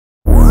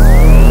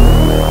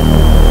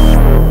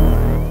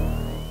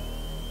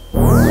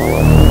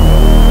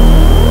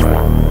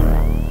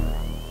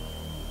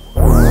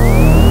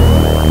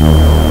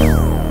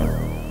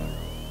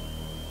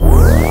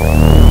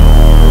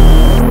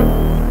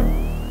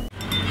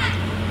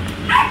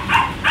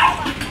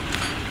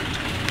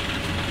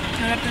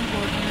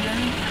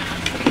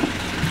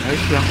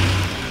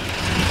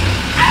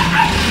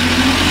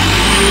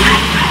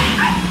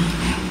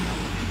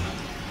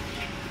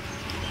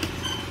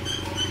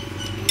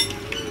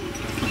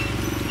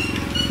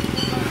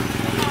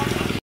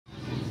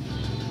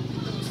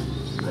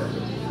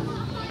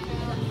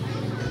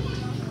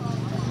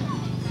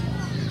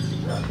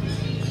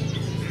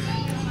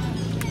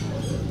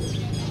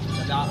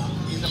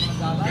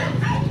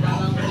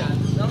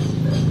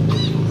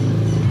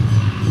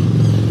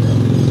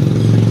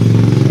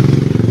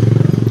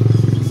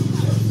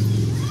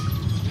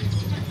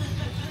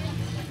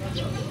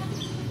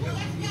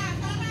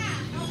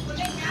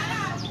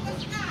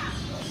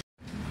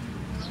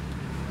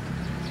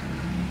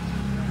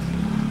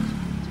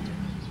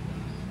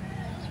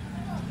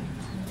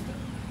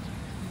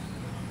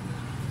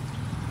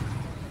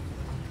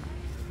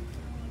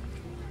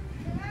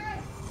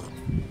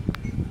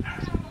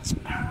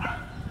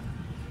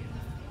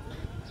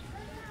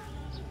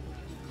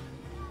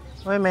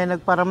Uy, may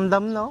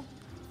nagparamdam, no?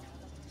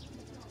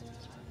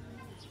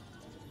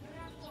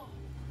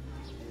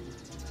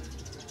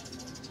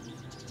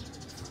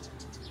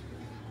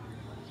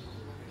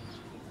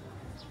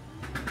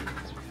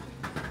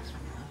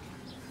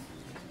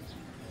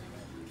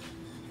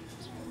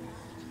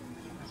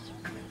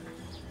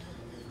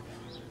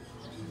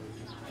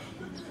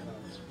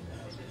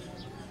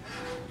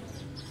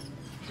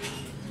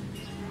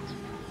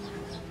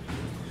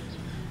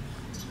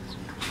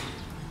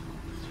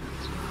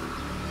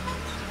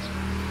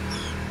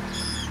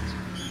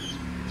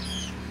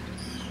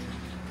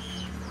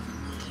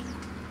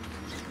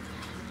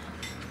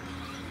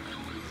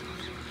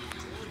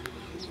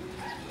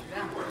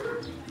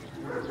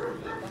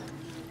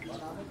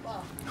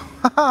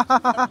 Oh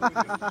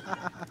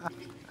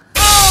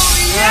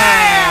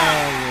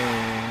yeah!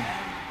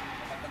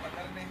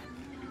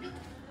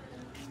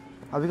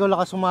 Sabi ko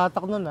lakas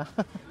sumatak nun ah.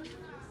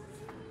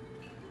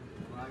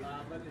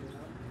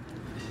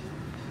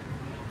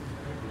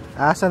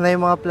 Asa na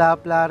yung mga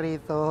pla-pla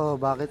rito?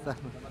 Bakit ah?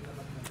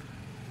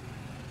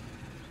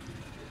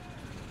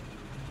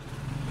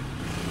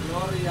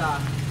 Gloria.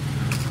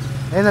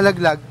 Eh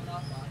nalaglag.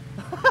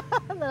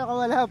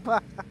 Nakawala pa.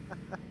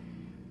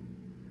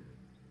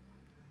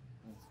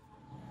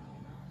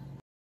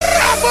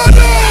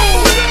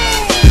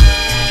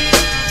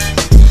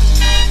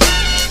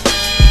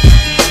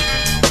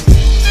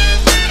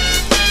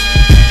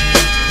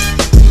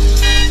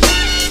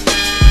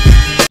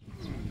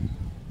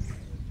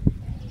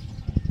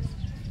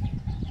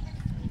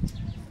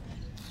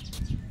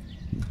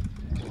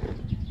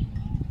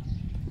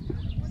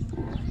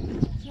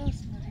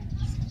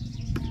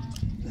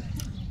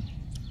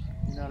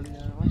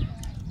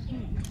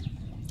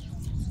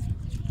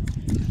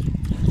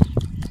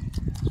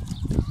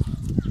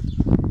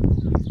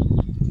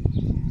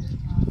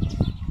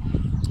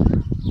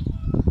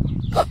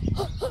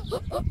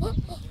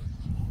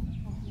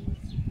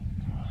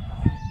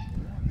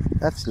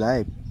 That's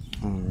life.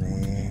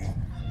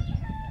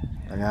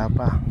 Wala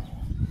pa.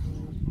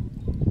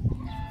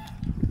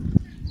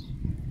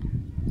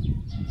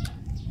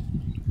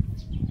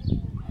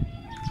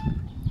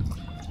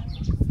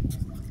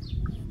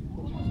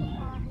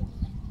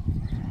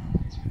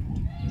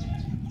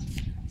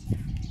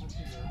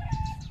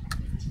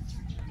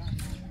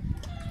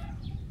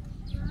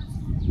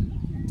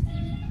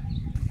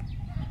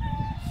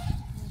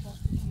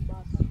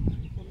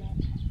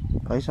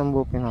 Ay, isang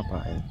buo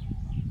pinapain.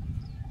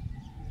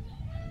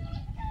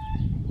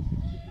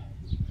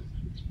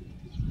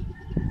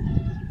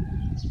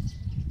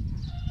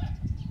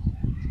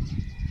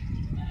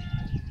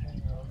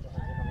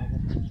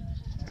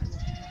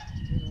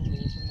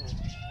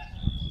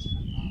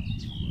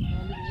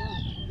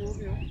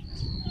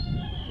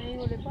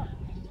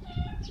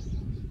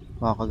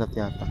 Makakagat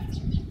yata.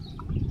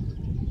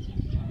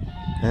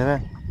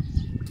 Ayan.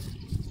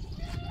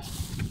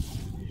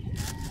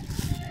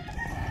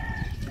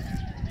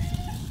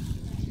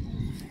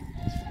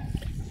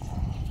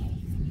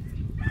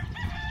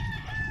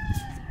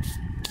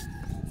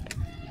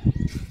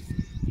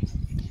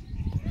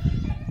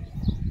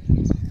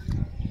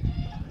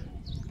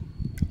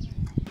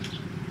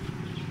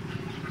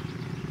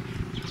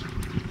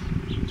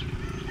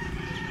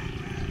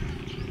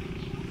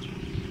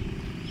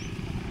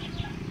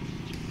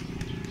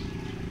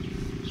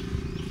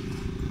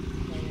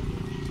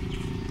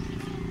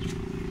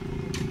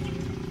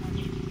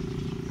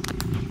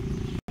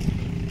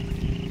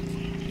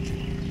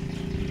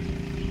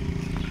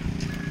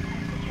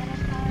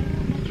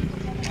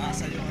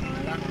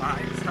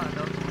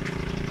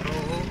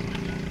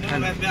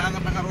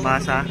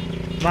 Masa?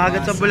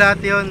 Maagat sa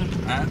bulate yun.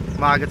 Ha?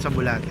 Maagat sa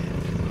bulate.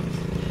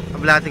 Sa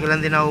bulate ko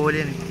lang din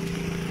nahuhuli eh.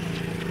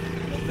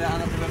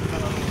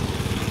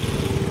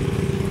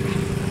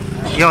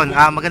 Yun,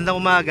 magandang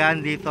umaga.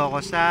 Dito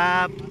ako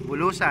sa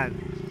Bulusan,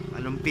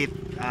 Calumpit.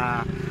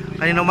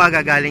 Kanina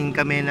umaga galing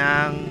kami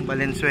ng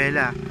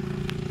Valenzuela.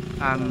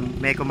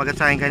 May kumagat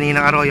sa akin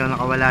kaninang arroyo,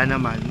 nakawala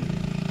naman.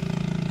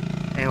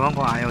 Ewan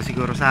ko, ayaw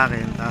siguro sa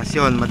akin. Tapos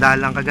yun,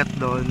 madalang kagat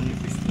doon.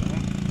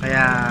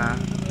 Kaya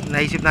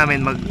naisip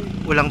namin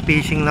mag-ulang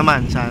fishing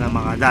naman. Sana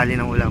makadali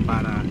ng ulang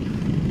para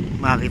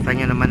makita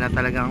nyo naman na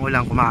talagang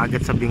ulang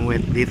kumakagat sa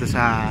bingwit dito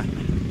sa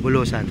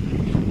Bulusan.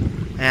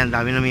 Ayan,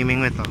 dami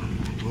namimingwit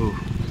oh.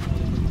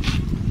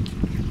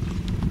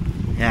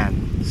 Ayan,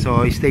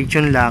 so stay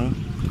tuned lang.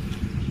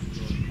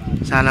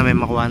 Sana may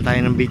makuhaan tayo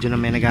ng video na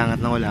may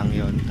naghangat ng ulang.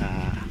 Yun,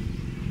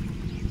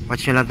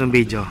 watch nyo lang itong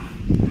video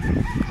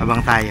habang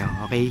tayo,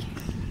 okay?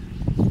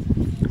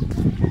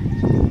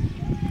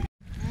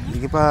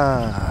 Sige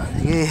pa.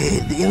 Sige,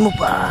 tingin mo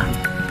pa.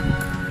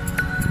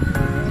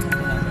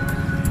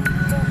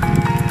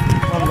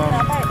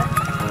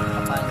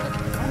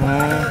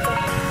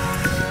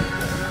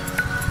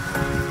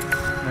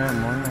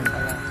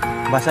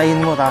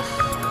 Basahin mo, tas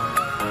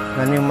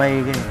ganun yung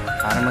maigi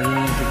para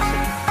maging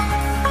siksik.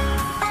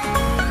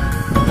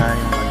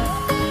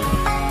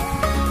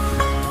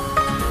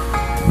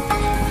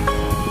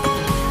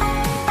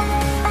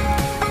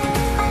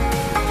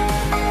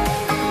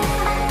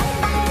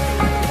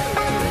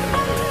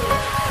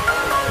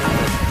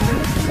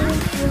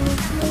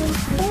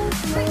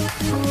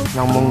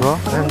 ng munggo?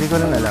 Hindi ko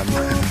rin alam.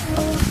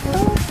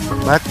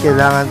 Ba't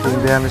kailangan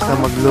tuwing Biyernes na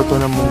magluto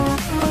ng munggo?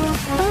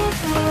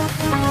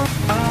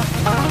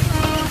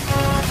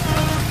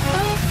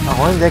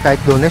 Ako hindi,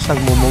 kahit Lunes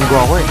nagmumunggo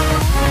ako eh.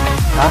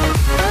 Ha?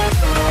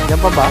 Yan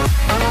pa ba?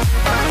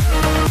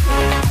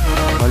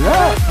 Wala.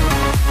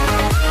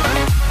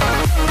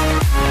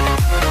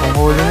 Kung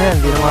huli na yan,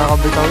 hindi na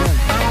makakabitaw yan.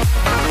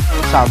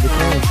 Sabit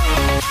na yun.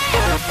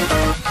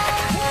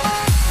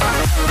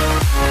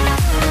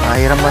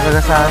 Mahirap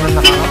masagasaan ng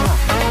nakakama.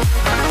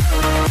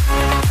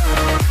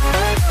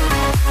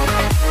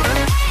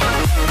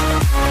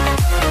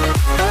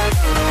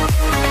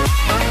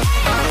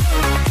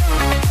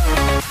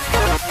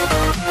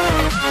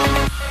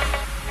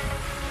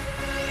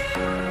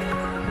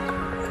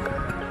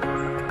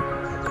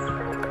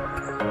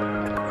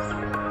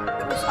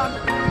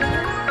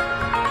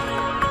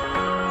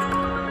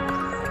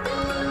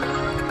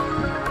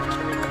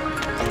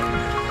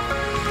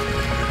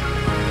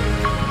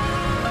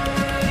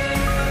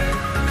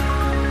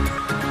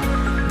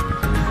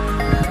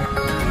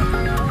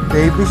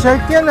 Baby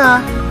shark yan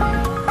ah.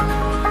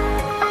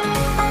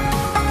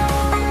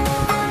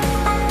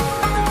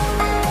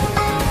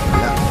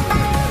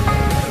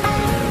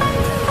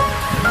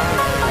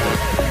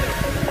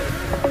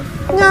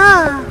 Nga,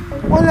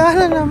 wala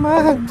na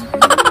naman.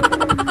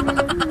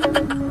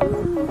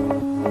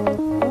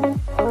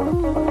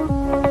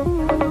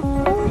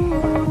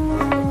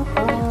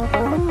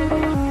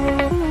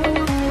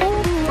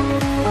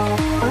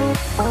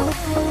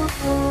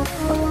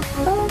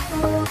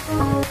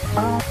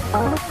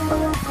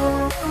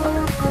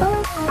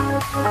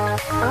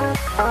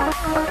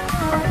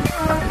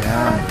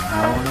 Yan,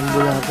 ako ng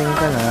bulating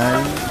kanal.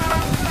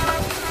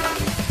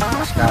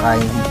 Mas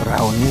kakain ng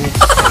brownies.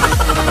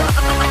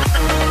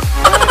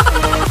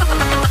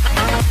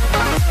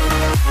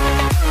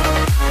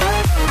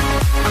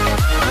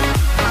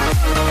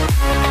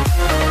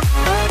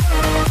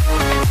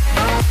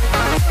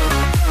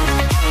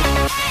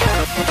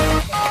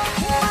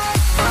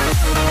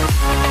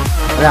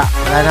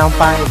 Wala na akong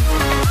pain.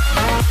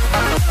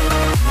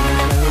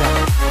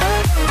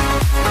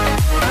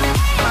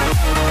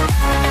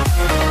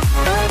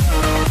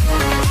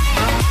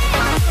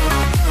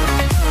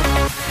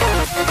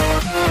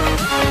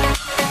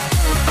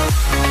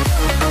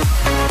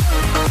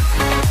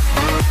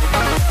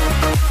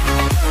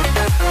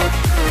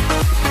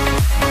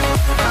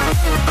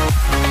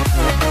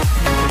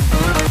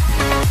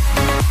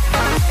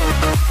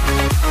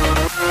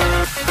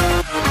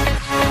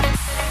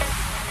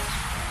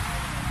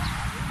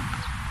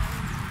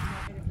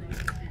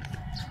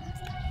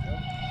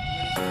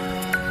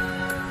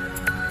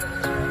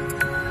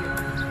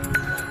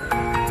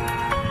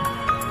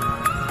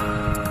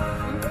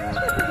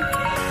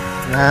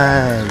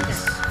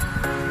 Nice.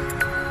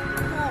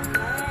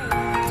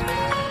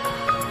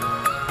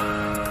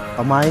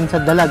 Pamain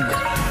sa dalag.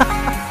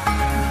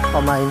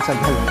 Pamain sa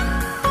dalag.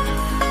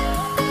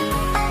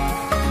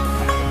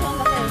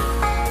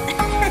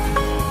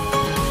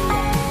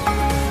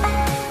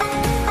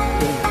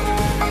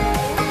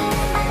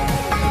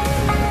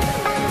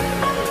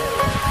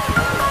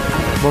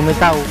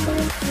 Bumitaw.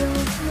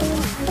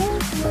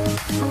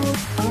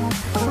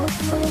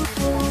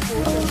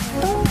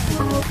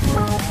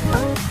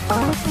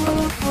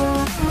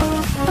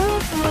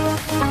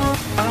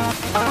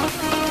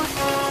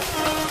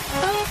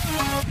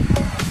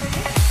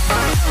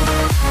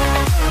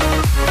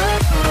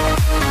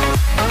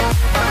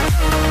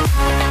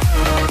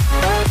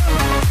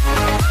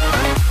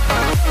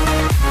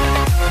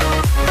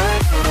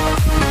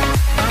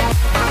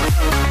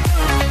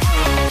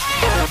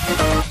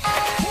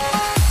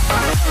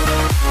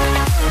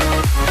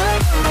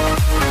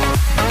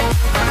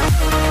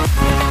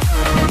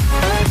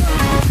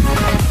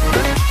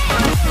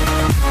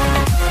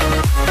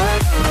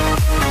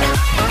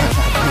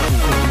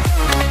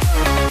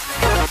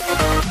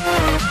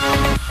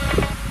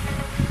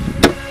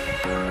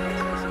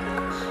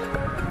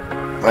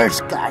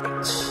 First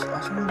catch.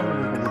 Asan na yung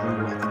balik ng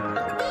buhatin?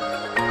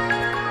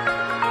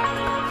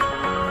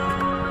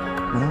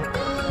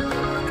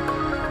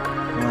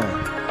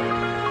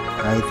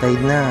 High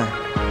tide na.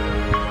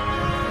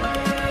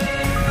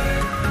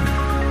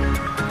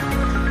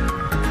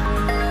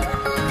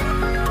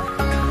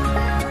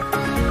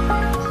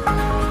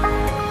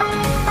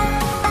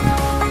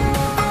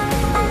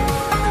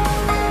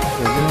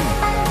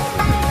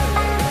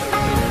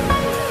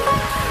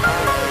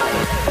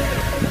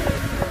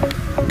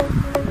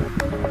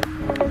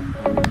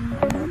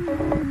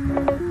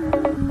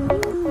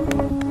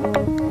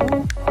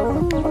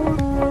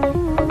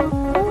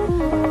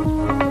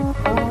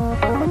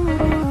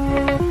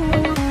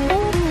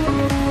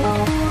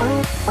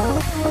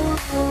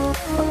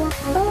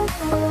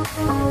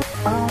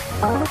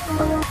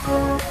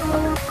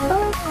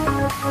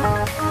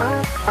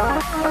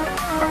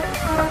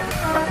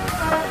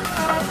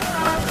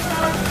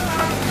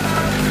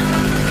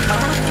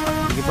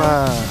 Sige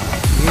pa.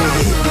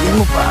 Bigyan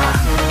mo pa.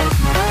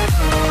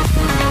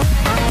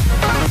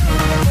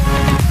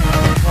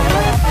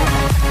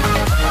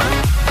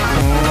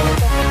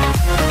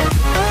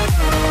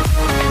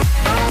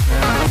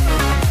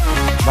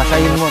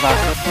 Sasayin mo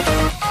tapos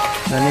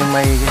ano yung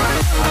maiging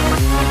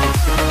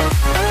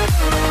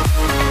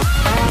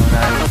wala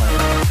na pa.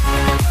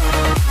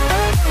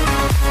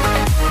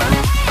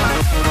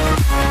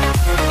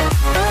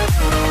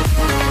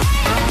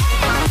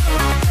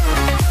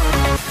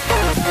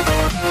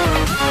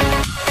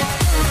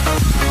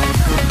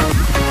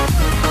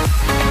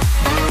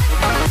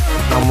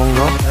 Ang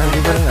munggo? Hindi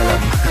ko rin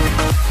alam.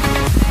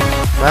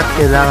 Bakit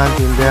kailangan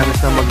tindahan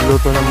na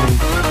magluto ng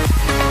munggo?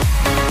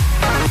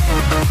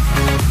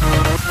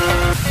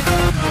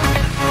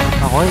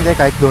 Ako hindi,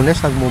 kahit Lunes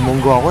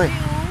nagmumunggo ako eh.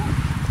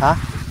 Ha?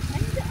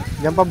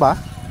 Diyan pa ba?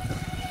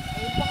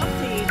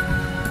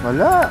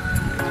 Wala.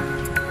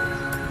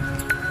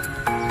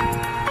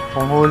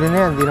 Kung huli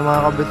na yan, hindi na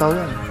makakabitaw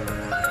yan.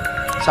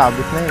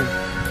 Sabit na yun.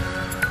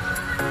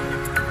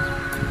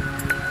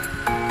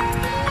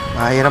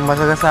 Mahirap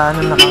masagasaan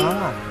ng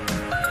nakanganga.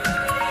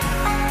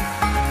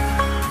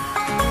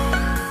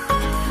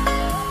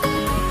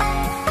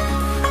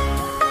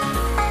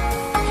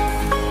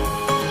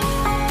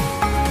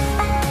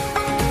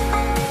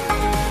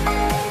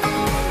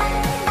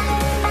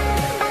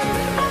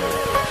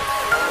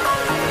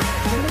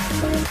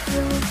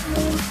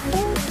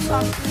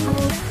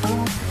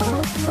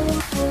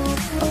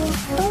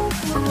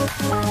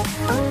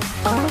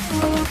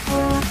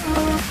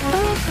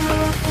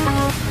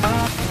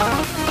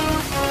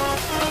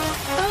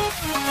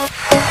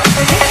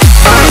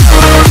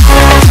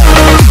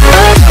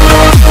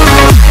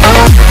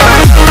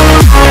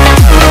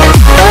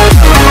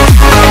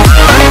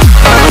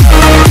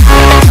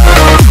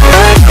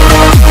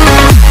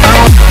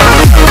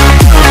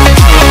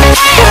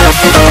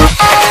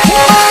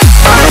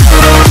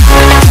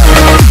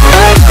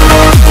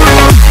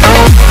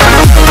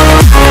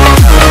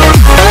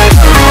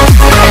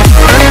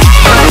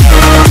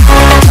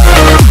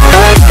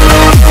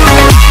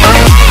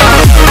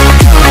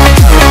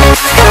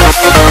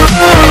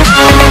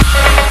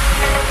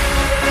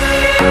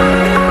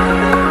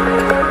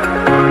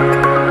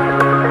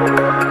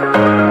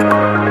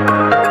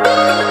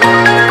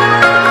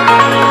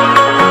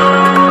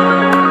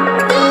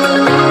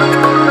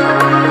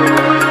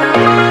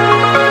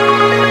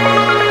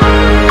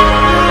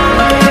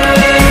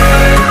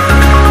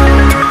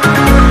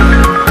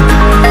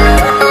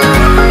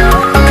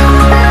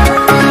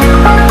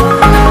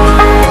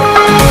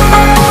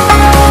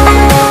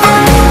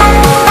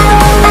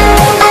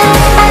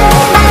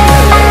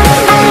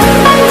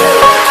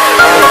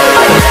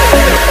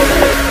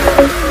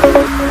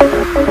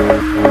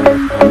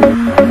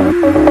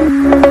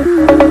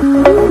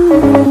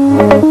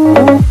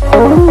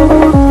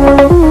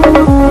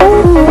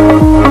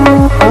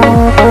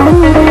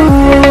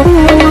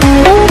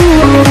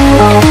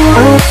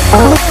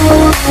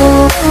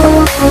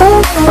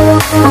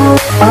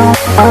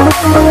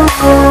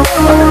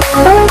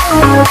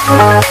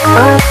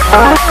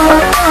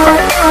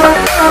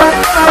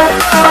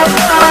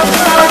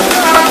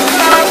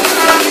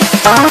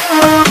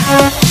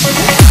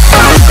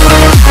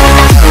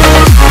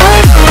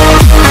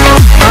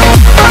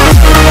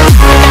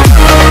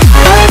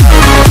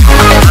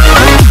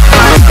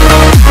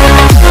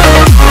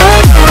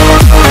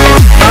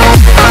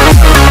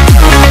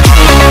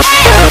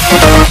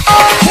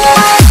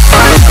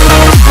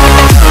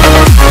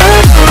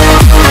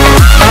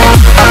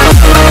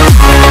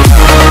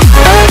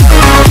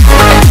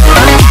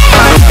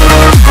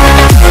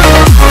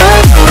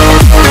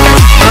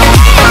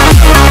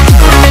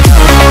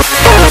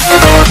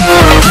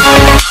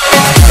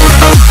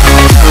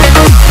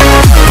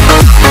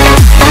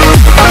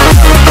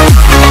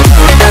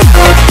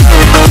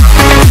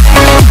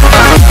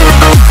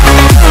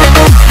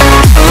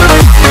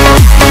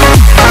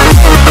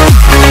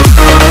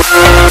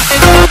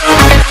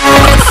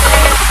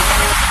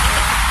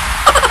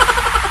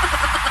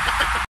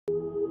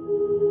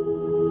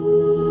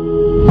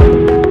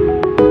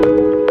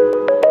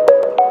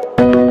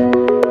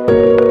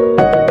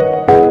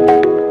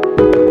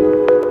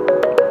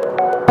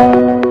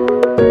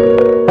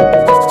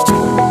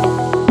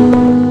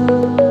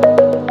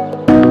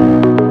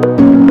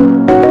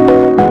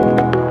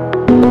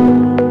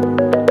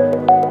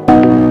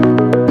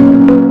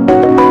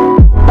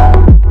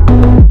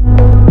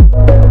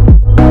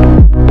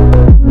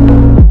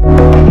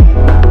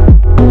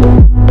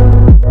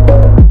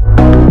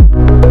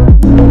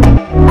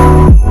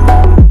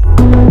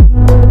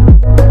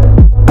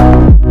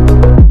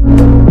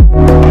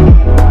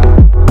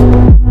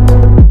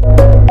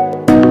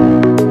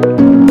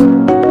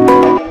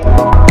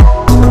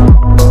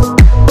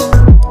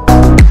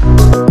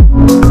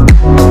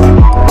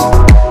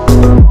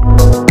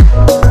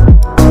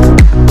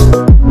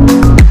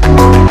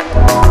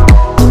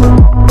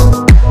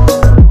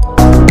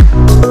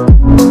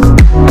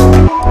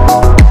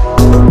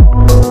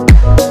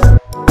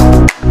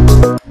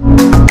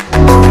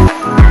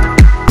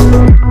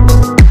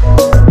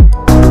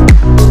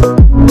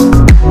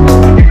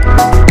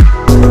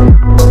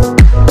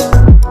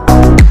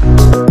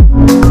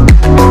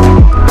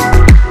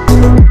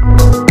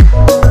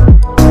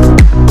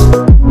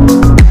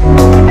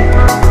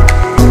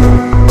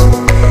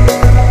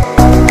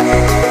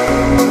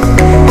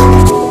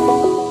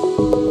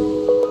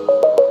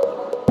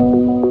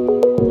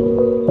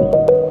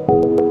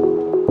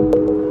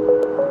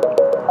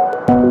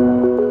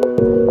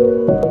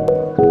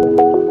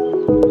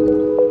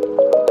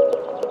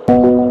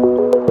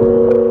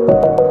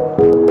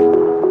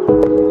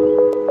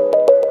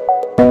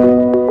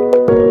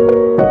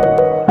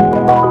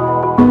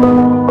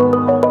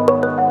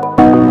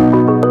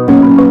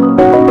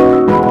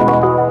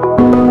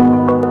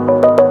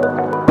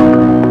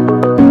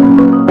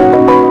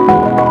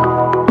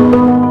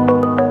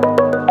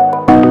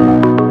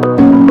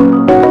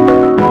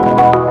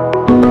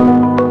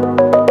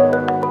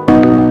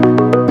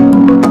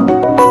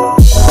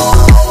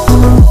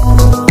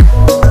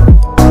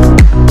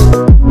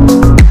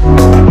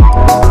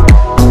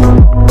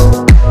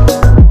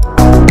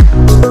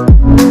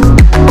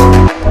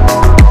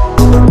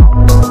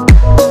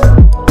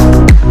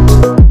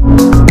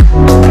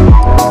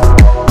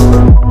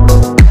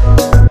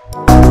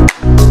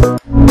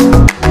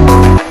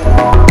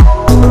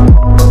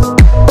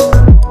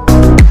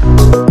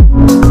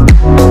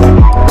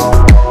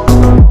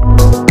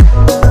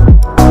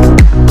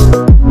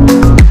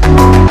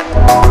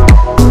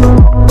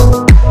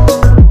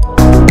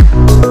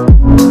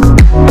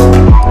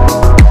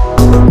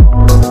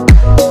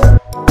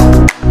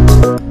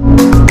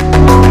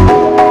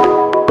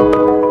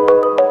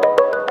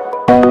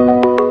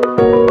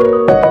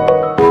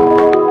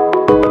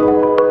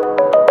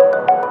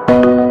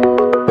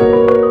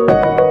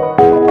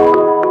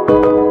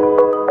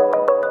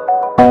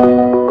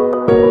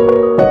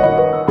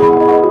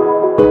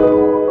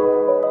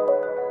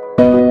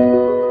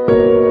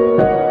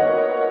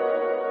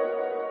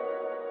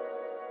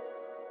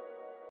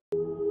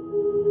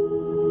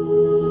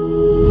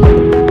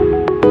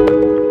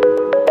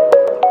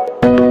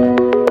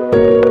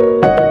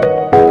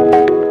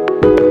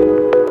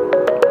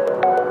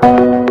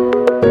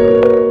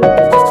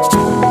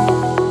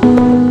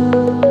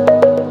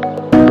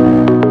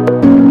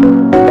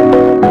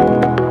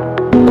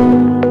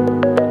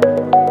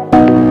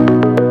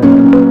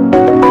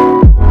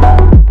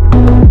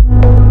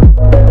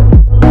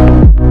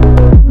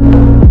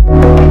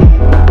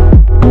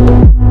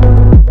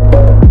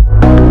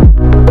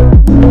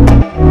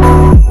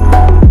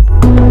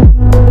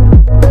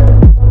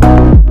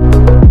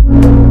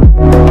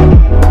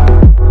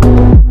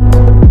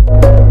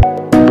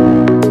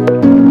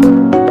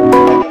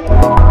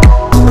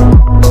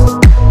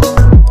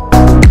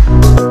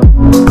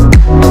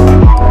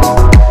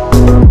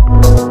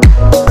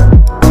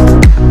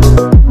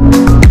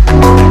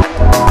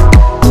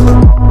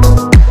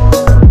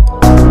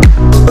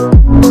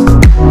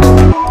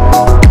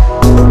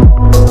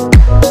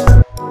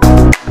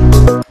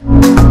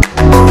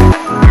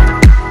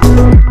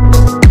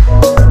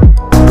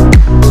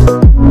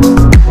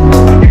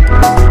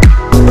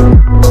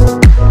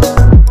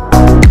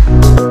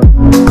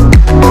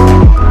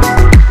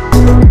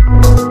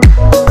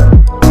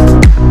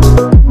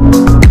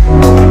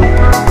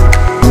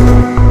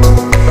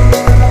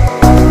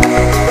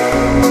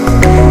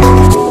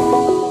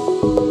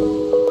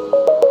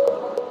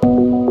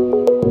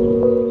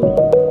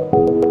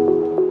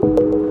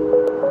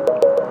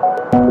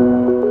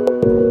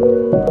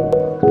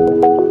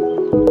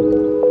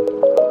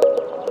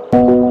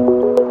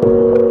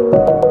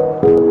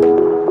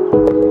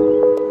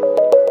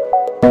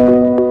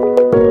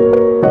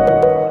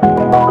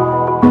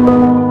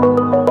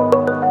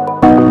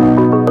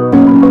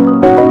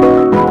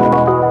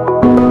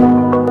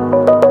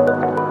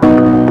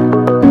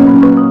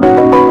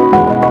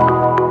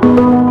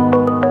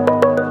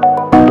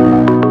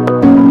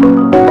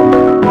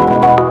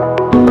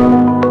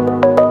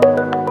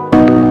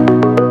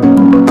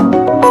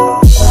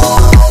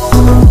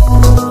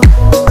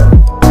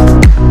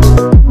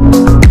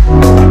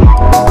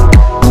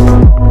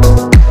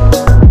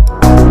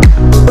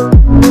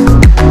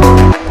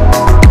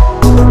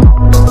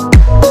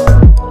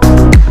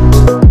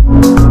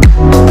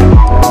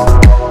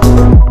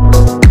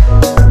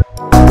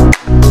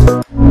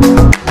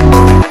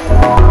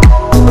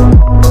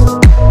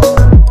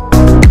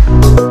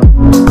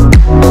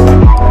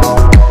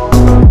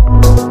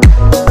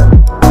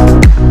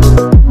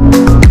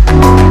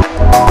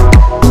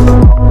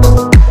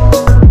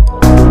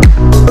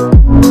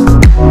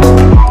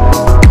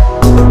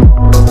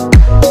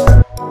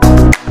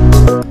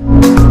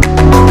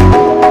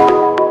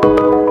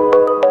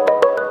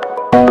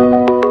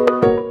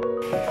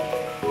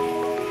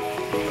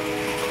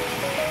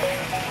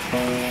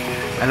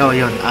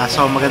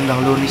 So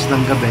magandang Lunes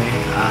ng gabi.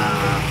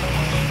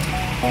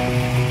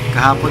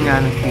 Kahapon nga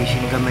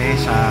nag-fishing kami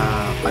sa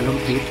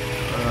Calumpit.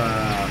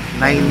 9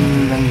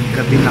 ng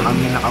gabi na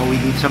kami nakauwi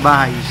dito sa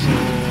bahay. So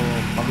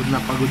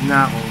pagod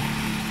na ako.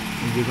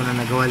 Hindi ko na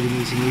nagawa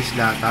linisin yung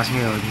isla. Tapos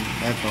ngayon,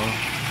 eto.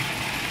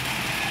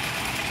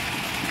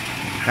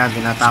 Kaya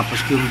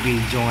tinatapos ko yung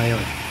video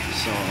ngayon.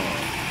 So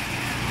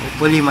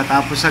hopefully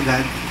matapos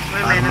agad.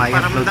 Para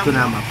ma-upload ko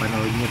na,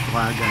 mapanood nyo ito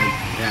agad.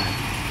 Yan.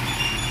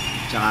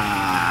 Tsaka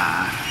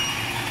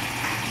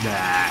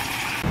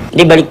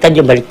Hindi, baliktad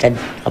yung baliktad.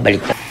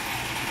 Baliktad.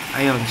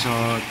 Ayun, so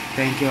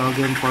thank you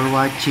again for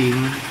watching.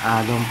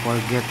 Don't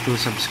forget to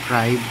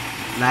subscribe,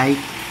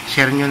 like,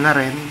 share nyo na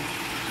rin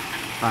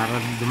para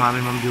dumami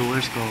mga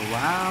viewers ko.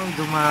 Wow,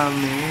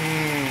 dumami.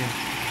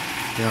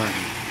 Yun.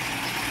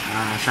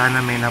 Sana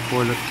may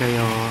napulot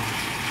kayo.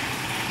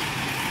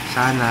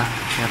 Sana.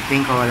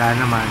 Certain ko wala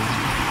naman.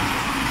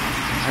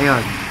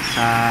 Ayun,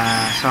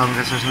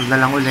 hanggang susunod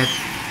na lang ulit.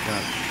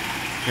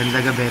 Ganda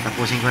gabi,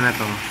 tapusin ko na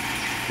to.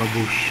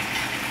 Babush.